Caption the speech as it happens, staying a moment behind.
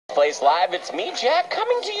Place Live, it's me, Jack,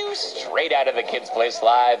 coming to you straight out of the Kids Place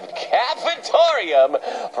Live cafetorium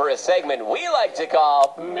for a segment we like to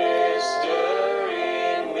call Mystery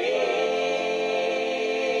Meat.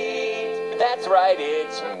 That's right,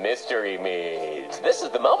 it's Mystery Meat. This is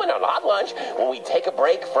the moment on Hot Lunch when we take a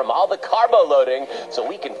break from all the carbo loading so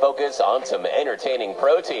we can focus on some entertaining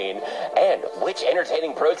protein. And which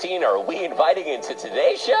entertaining protein are we inviting into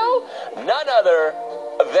today's show? None other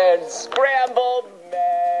than Scrambled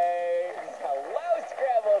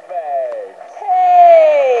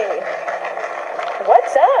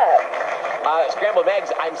What's up? Scrambled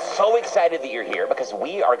Eggs, I'm so excited that you're here because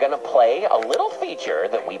we are going to play a little feature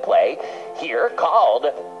that we play here called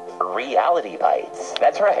Reality Bites.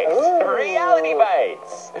 That's right. Ooh. Reality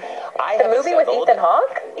Bites. The movie with Ethan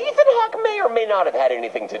Hawke? Ethan Hawke may or may not have had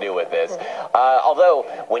anything to do with this. Although,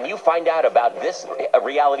 when you find out about this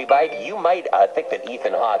reality bite, you might think that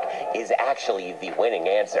Ethan Hawke is actually the winning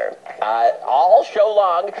answer. All show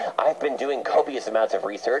long, I've been doing copious amounts of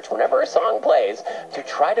research whenever a song plays to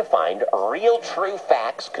try to find real true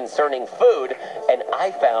facts concerning food, and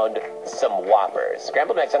I found some whoppers.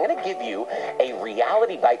 Scrambled Eggs, I'm going to give you a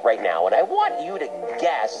reality bite right now, and I want you to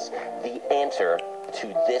guess the answer to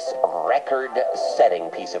this record-setting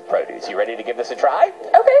piece of produce. You ready to give this a try?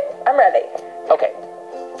 Okay, I'm ready. Okay.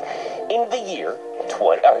 In the year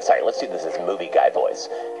let's do this as movie guy voice.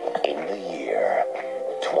 In the year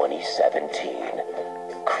 2017,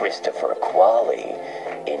 Christopher Qualley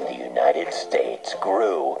in the United States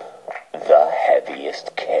grew the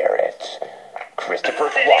heaviest carrots. Christopher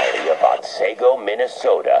Qualley of Otsego,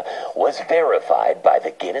 Minnesota, was verified by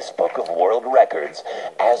the Guinness Book of World Records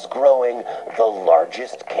as growing the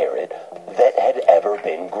largest carrot that had ever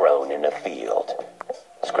been grown in a field.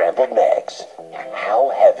 Scrambled Eggs, how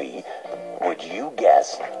heavy would you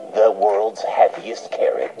guess the world's heaviest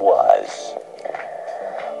carrot was?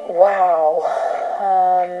 Wow.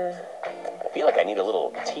 I feel like I need a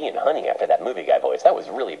little tea and honey after that movie guy voice. That was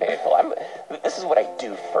really painful. This is what I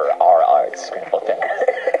do for our arts, Scrambled Eggs.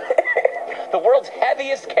 The world's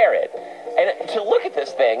heaviest carrot. And to look at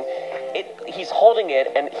this thing, he's holding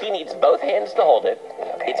it, and he needs both hands to hold it.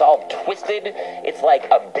 It's all twisted. It's like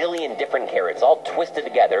a billion different carrots all twisted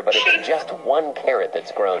together, but it's just one carrot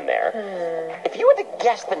that's grown there. If you were to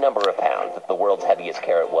guess the number of pounds that the world's heaviest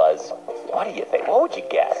carrot was, what do you think? What would you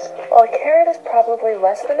guess? Well, a carrot is probably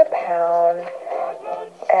less than a pound,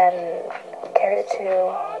 and carrot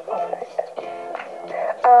too.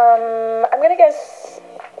 I'm gonna guess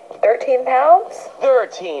 13 pounds?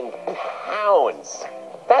 13 pounds.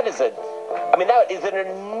 That is an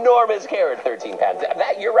enormous carrot, 13 pounds.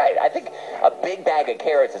 You're right. I think a big bag of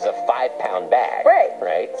carrots is a 5-pound bag.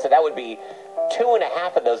 Right? So that would be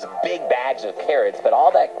 2.5 of those big bags of carrots, but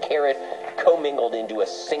all that carrot commingled into a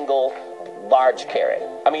single large carrot.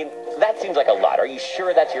 I mean, that seems like a lot. Are you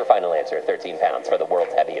sure that's your final answer, 13 pounds for the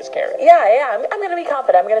world's heaviest carrot? Yeah. I'm going to be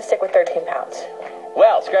confident. I'm going to stick with 13 pounds.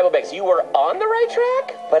 Well, Scrambled Eggs, you were on the right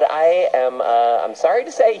track, but I'm sorry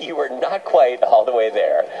to say you were not quite all the way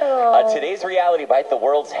there. Today's reality bite, the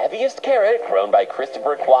world's heaviest carrot, grown by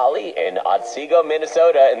Christopher Qualley in Otsego,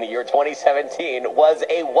 Minnesota in the year 2017, was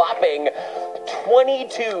a whopping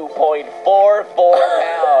 22.44 pounds.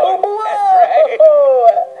 Whoa! That's right.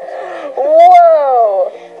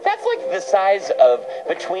 Whoa! That's like the size of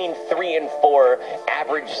between 3 and 4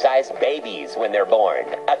 average-sized babies when they're born.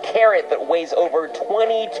 A carrot that weighs over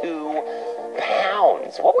 22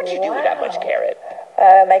 pounds. What would you do with that much carrot?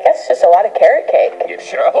 I guess just a lot of carrot cake. You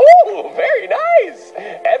sure? Oh, very nice.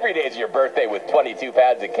 Every day is your birthday with 22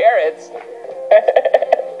 pounds of carrots.